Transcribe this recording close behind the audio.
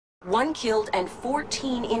One killed and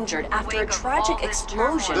 14 injured after a tragic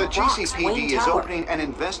explosion The rocks GCPD Wayne is Tower. opening an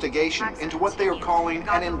investigation into what they are calling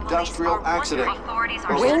an industrial accident.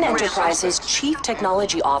 Wayne Enterprises' Chief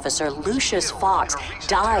Technology Officer Lucius Fox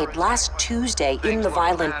died last Tuesday in the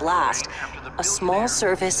violent blast. A small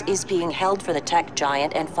service is being held for the tech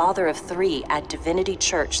giant and father of 3 at Divinity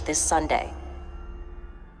Church this Sunday.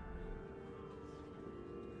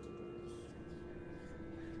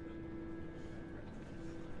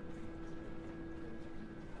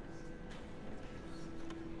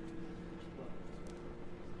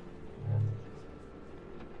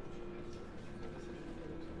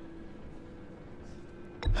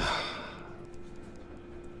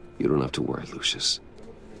 You don't have to worry, Lucius.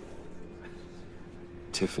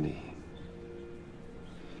 Tiffany,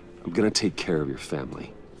 I'm gonna take care of your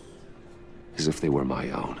family, as if they were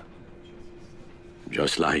my own.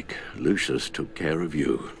 Just like Lucius took care of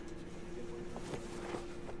you.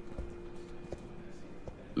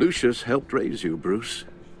 Lucius helped raise you, Bruce.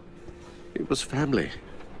 It was family.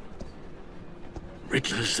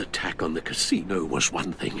 Riddler's attack on the casino was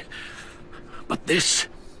one thing, but this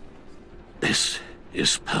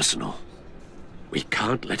is personal. We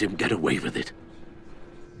can't let him get away with it.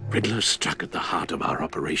 Riddler struck at the heart of our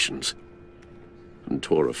operations and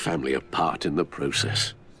tore a family apart in the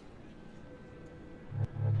process.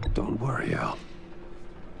 Don't worry, Al.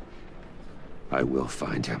 I will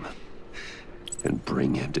find him and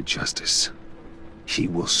bring him to justice. He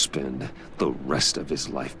will spend the rest of his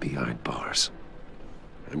life behind bars.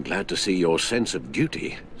 I'm glad to see your sense of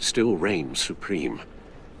duty still reigns supreme.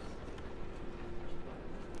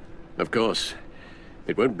 Of course,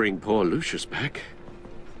 it won't bring poor Lucius back.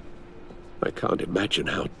 I can't imagine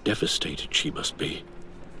how devastated she must be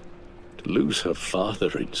to lose her father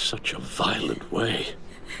in such a violent way.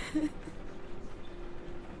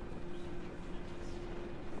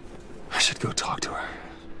 I should go talk to her.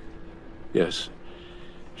 Yes,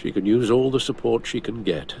 she can use all the support she can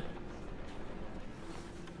get.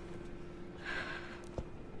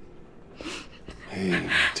 Hey,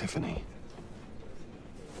 Tiffany.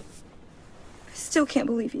 I still can't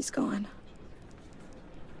believe he's gone.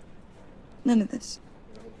 None of this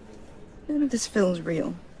feels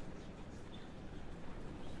real.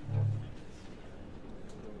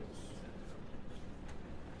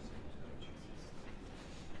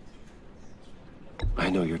 I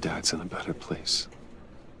know your dad's in a better place.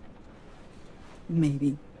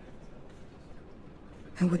 Maybe.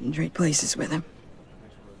 I wouldn't trade places with him.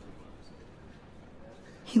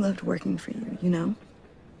 He loved working for you, you know?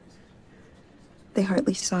 They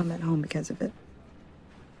hardly saw him at home because of it.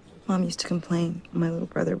 Mom used to complain when my little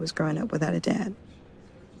brother was growing up without a dad.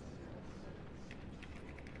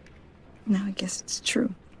 Now I guess it's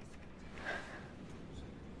true.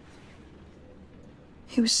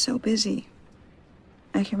 He was so busy.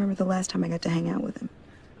 I can't remember the last time I got to hang out with him.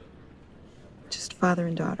 Just father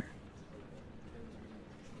and daughter.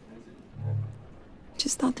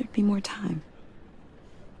 Just thought there'd be more time.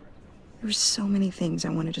 There were so many things I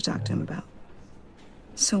wanted to talk to him about.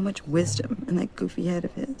 So much wisdom in that goofy head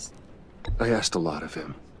of his. I asked a lot of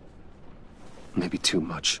him. Maybe too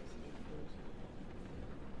much.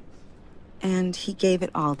 And he gave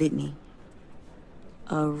it all, didn't he?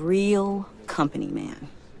 A real company man.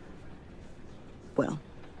 Well,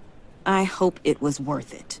 I hope it was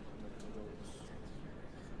worth it.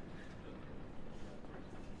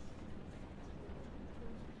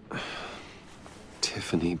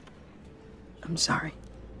 Tiffany. I'm sorry.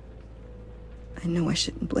 I know I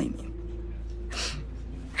shouldn't blame you.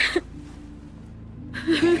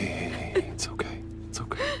 Hey, it's okay. It's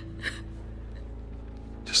okay.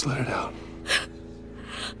 Just let it out.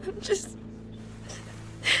 I'm just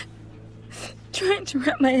trying to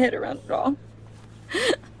wrap my head around it all.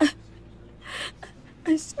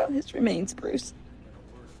 I saw his remains, Bruce.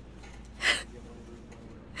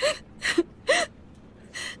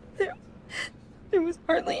 There was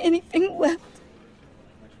hardly anything left.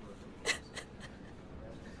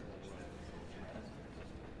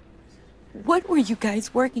 What were you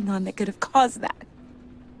guys working on that could have caused that?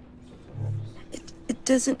 It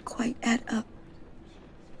doesn't quite add up.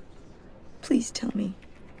 Please tell me.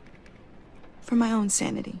 For my own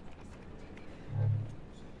sanity.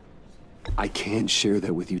 I can't share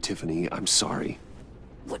that with you, Tiffany. I'm sorry.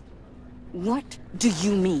 What do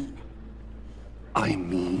you mean? I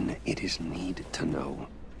mean, it is need to know.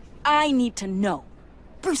 I need to know.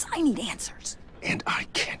 Bruce, I need answers. And I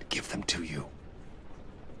can't give them to you.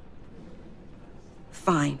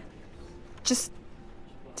 Fine. Just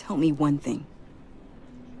tell me one thing.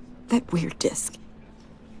 That weird disc.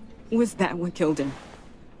 Was that what killed him?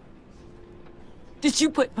 Did you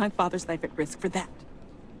put my father's life at risk for that?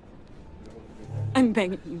 I'm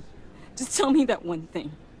begging you. Just tell me that one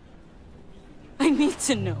thing. I need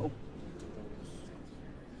to know.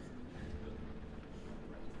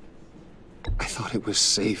 I thought it was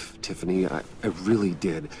safe, Tiffany. I really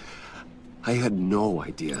did. I had no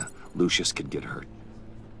idea Lucius could get hurt.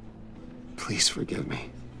 Please forgive me.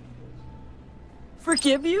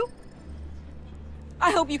 Forgive you?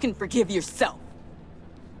 I hope you can forgive yourself.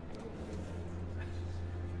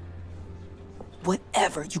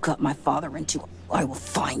 Whatever you got my father into, I will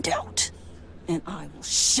find out. And I will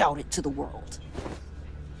shout it to the world.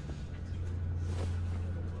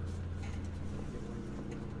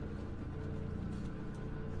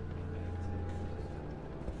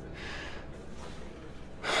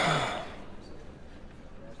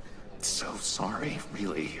 So sorry,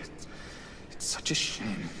 really. It's such a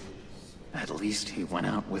shame. At least he went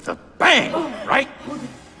out with a bang, right?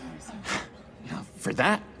 Yeah, for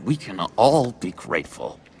that, we can all be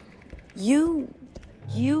grateful. You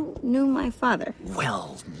knew my father?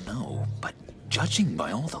 Well, no, but judging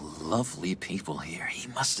by all the lovely people here, he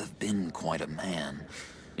must have been quite a man.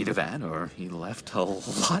 Either that, or he left a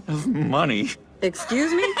lot of money.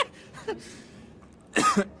 Excuse me?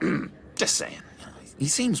 Just saying. He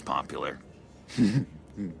seems popular.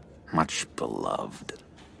 Much beloved.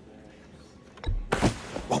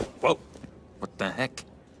 Whoa, whoa. What the heck?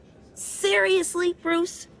 Seriously,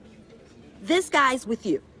 Bruce? This guy's with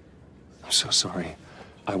you. I'm so sorry.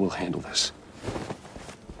 I will handle this.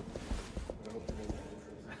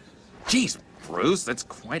 Jeez, Bruce, that's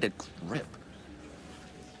quite a grip.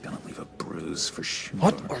 Gonna leave a bruise for sure.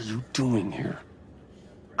 What are you doing here?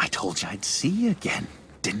 I told you I'd see you again,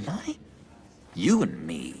 didn't I? You and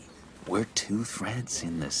me, we're two threads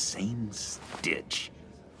in the same stitch.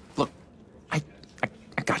 Look, I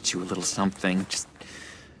got you a little something, just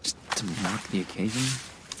to mark the occasion.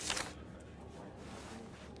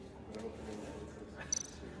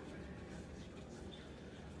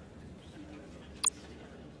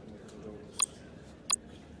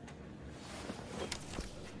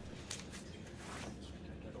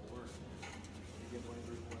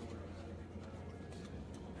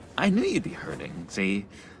 I knew you'd be hurting, see?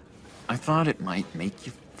 I thought it might make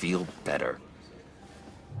you feel better.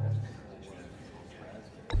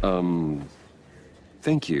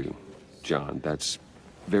 Thank you, John. That's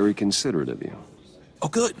very considerate of you. Oh,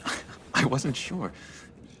 good. I wasn't sure.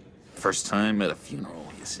 First time at a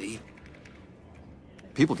funeral, you see?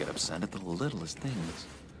 People get upset at the littlest things.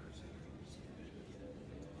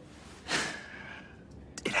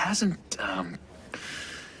 It hasn't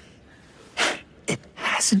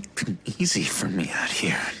been easy for me out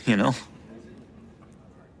here, you know?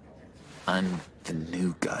 I'm the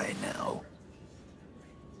new guy now.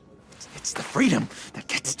 It's the freedom that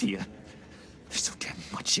gets to you. There's so damn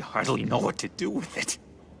much you hardly know what to do with it.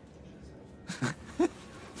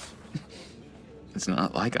 It's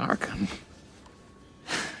not like Arkham.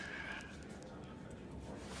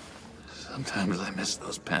 Sometimes I miss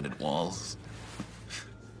those padded walls.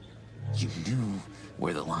 You knew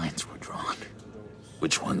where the lines were drawn.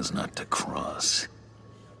 Which ones not to cross.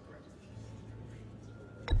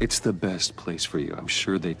 It's the best place for you. I'm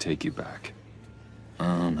sure they take you back.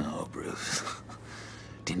 Oh no, Bruce.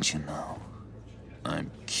 Didn't you know? I'm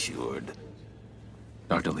cured.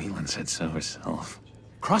 Dr. Leland said so herself.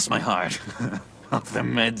 Cross my heart. Off the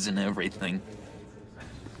meds and everything.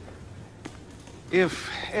 If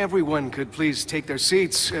everyone could please take their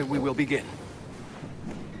seats, we will begin.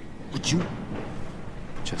 Would you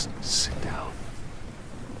just sit down?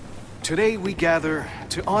 Today we gather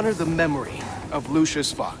to honor the memory of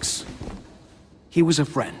Lucius Fox. He was a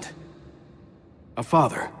friend, a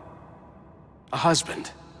father, a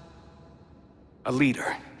husband, a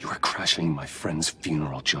leader. You are crashing my friend's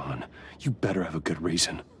funeral, John. You better have a good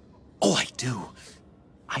reason. Oh, I do.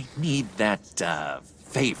 I need that,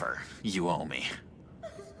 favor you owe me.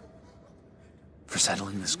 For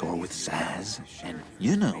settling the score with Zaz, and,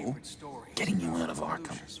 you know, getting you out of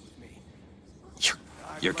Arkham.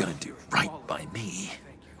 You're gonna do right by me,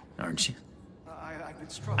 aren't you?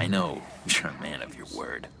 I know you're a man of your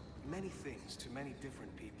word. Many things to many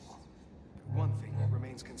different people. One thing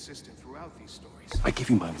remains consistent throughout these stories. I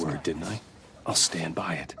gave you my word, didn't I? I'll stand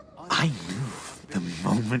by it. I knew the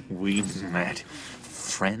moment we met,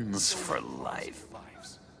 friends for life.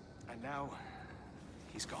 And now,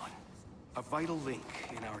 he's gone. A vital link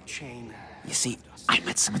in our chain. You see, I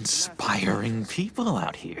met some inspiring people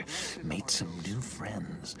out here. Made some new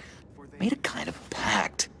friends. Made a kind of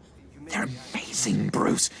pact. They're amazing,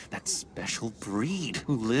 Bruce. That special breed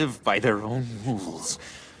who live by their own rules.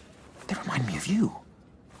 They remind me of you.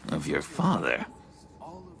 Of your father.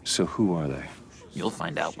 So who are they? You'll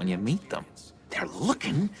find out when you meet them. They're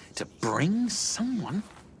looking to bring someone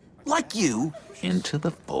like you into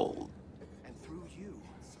the fold. And through you,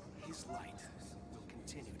 his light will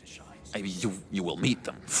continue to shine. You will meet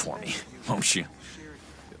them for me, won't you?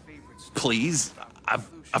 Please?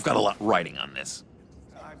 I've got a lot writing on this.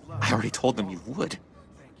 I already told them you would.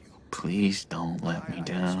 Please don't let me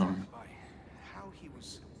down.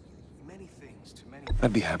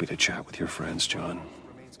 I'd be happy to chat with your friends, John.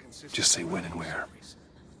 Just say when and where.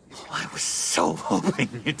 I was so hoping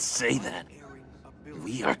you'd say that.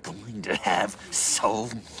 We are going to have so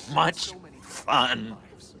much fun.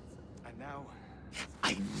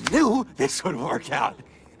 I knew this would work out.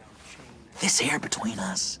 This air between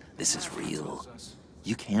us, this is real.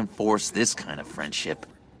 You can't force this kind of friendship.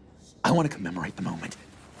 I want to commemorate the moment.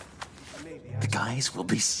 The guys will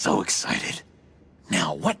be so excited.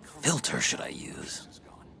 Now, what filter should I use?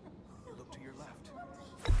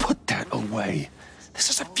 Put that away.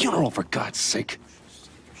 This is a funeral, for God's sake.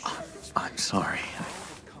 I'm sorry.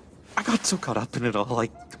 I got so caught up in it all, I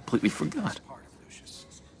completely forgot.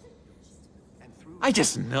 I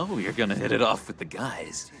just know you're gonna hit it off with the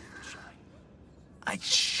guys. I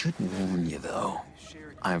should warn you, though.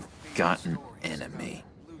 I've got an enemy.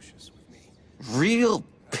 Real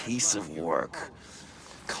piece of work.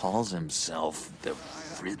 Calls himself the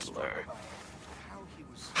Riddler.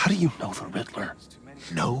 How do you know the Riddler?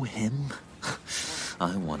 Know him?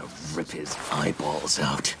 I want to rip his eyeballs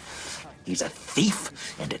out. He's a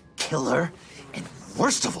thief and a killer, and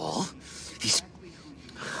worst of all, he's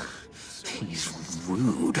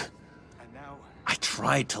rude. I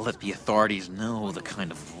tried to let the authorities know the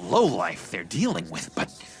kind of lowlife they're dealing with,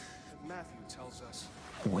 but...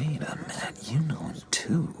 Wait a minute, you know him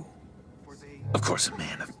too. Of course, a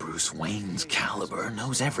man of Bruce Wayne's caliber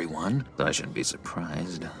knows everyone, so I shouldn't be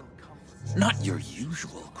surprised. Not your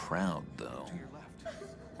usual crowd, though.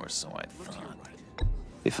 Or so I thought.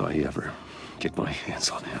 If I ever get my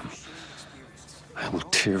hands on him, I will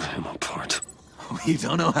tear him apart. You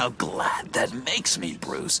don't know how glad that makes me,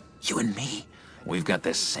 Bruce. You and me, we've got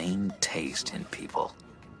the same taste in people.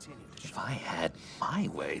 If I had my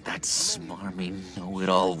way, that smarmy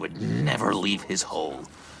know-it-all would never leave his hole.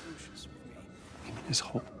 You mean his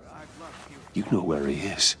hole? You know where he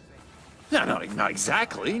is. No, not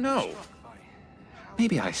exactly, no.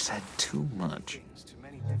 Maybe I said too much.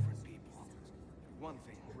 One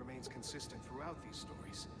thing remains consistent throughout these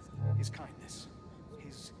stories: his kindness,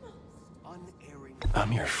 his unerring.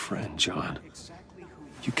 I'm your friend, John.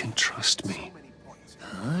 You can trust me.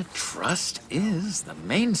 Trust is the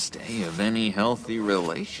mainstay of any healthy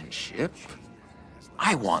relationship.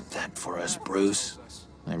 I want that for us, Bruce.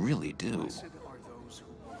 I really do.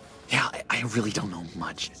 Yeah, I really don't know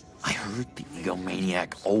much. I heard the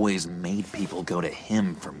egomaniac always made people go to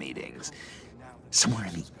him for meetings. Somewhere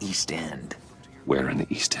in the East End. Where in the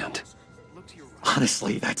East End?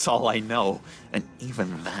 Honestly, that's all I know. And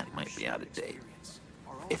even that might be out of date.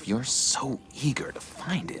 If you're so eager to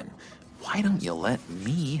find him, why don't you let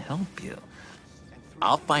me help you?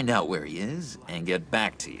 I'll find out where he is and get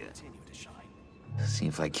back to you. See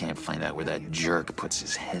if I can't find out where that jerk puts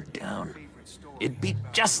his head down. It'd be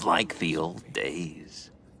just like the old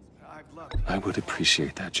days. I would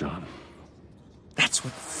appreciate that, John. That's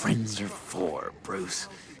what friends are for, Bruce.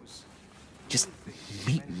 Just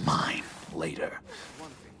meet mine later,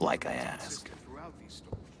 like I asked.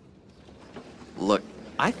 Look,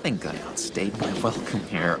 I think I outstayed my welcome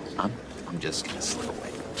here. I'm just gonna slip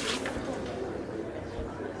away.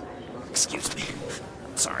 Excuse me.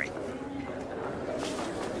 Sorry.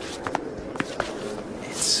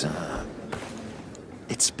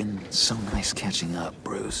 It's been so nice catching up,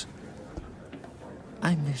 Bruce.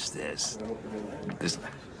 I miss this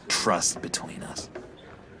trust between us.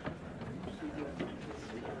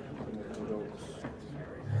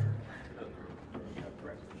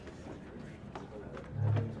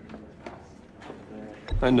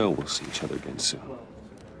 I know we'll see each other again soon.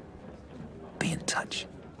 Be in touch.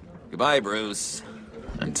 Goodbye, Bruce.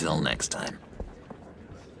 Until next time.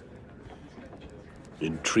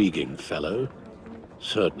 Intriguing fellow.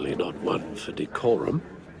 Certainly not one for decorum.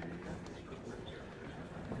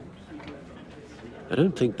 I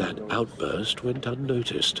don't think that outburst went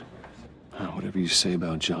unnoticed. Whatever you say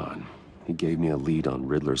about John, he gave me a lead on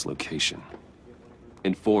Riddler's location.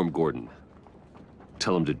 Inform Gordon.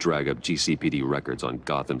 Tell him to drag up GCPD records on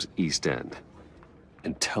Gotham's East End.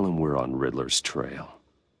 And tell him we're on Riddler's trail.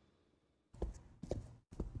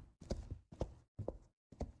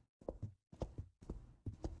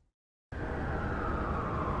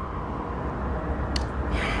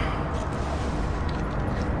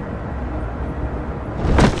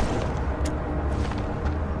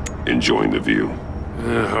 Enjoying the view?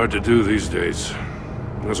 Hard to do these days.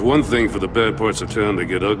 There's one thing for the bad parts of town to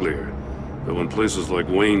get uglier, but when places like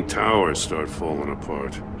Wayne Tower start falling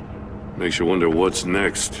apart, makes you wonder what's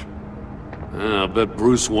next. I'll bet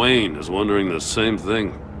Bruce Wayne is wondering the same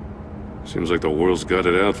thing. Seems like the world's got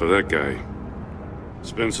it out for that guy.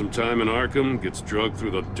 Spends some time in Arkham, gets drugged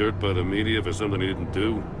through the dirt by the media for something he didn't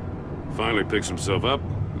do. Finally picks himself up,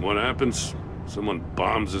 and what happens? Someone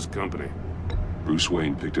bombs his company. Bruce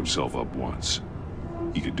Wayne picked himself up once.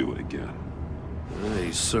 He could do it again.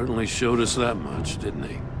 He certainly showed us that much, didn't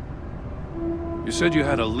he? You said you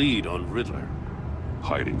had a lead on Riddler.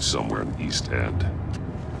 Hiding somewhere in the East End.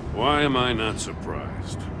 Why am I not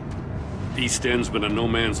surprised? East End's been a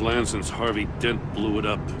no-man's land since Harvey Dent blew it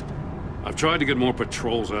up. I've tried to get more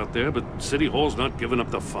patrols out there, but City Hall's not giving up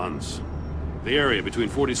the funds. The area between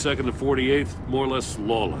 42nd and 48th, more or less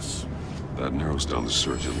lawless. That narrows down the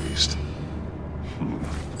search at least.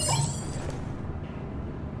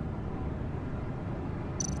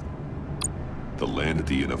 The land at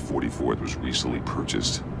the end of 44th was recently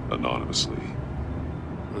purchased, anonymously.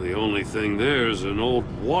 Well, the only thing there is an old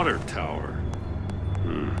water tower.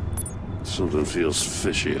 Something feels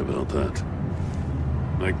fishy about that.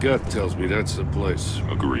 My gut tells me that's the place.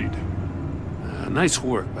 Agreed. Nice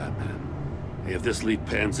work, Batman. Hey, if this lead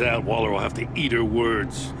pans out, Waller will have to eat her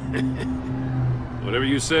words. Whatever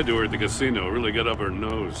you said to her at the casino really got up her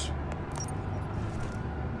nose.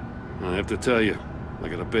 I have to tell you, I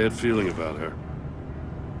got a bad feeling about her.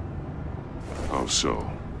 How so?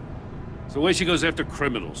 It's the way she goes after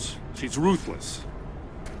criminals. She's ruthless.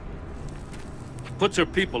 Puts her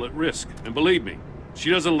people at risk. And believe me,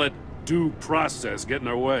 she doesn't let due process get in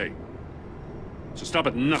her way. She'll stop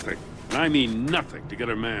at nothing, and I mean nothing, to get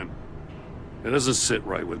her man. It doesn't sit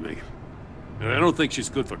right with me. And I don't think she's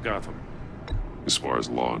good for Gotham. As far as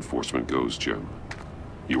law enforcement goes, Jim,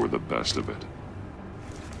 you were the best of it.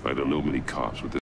 I don't know many cops with this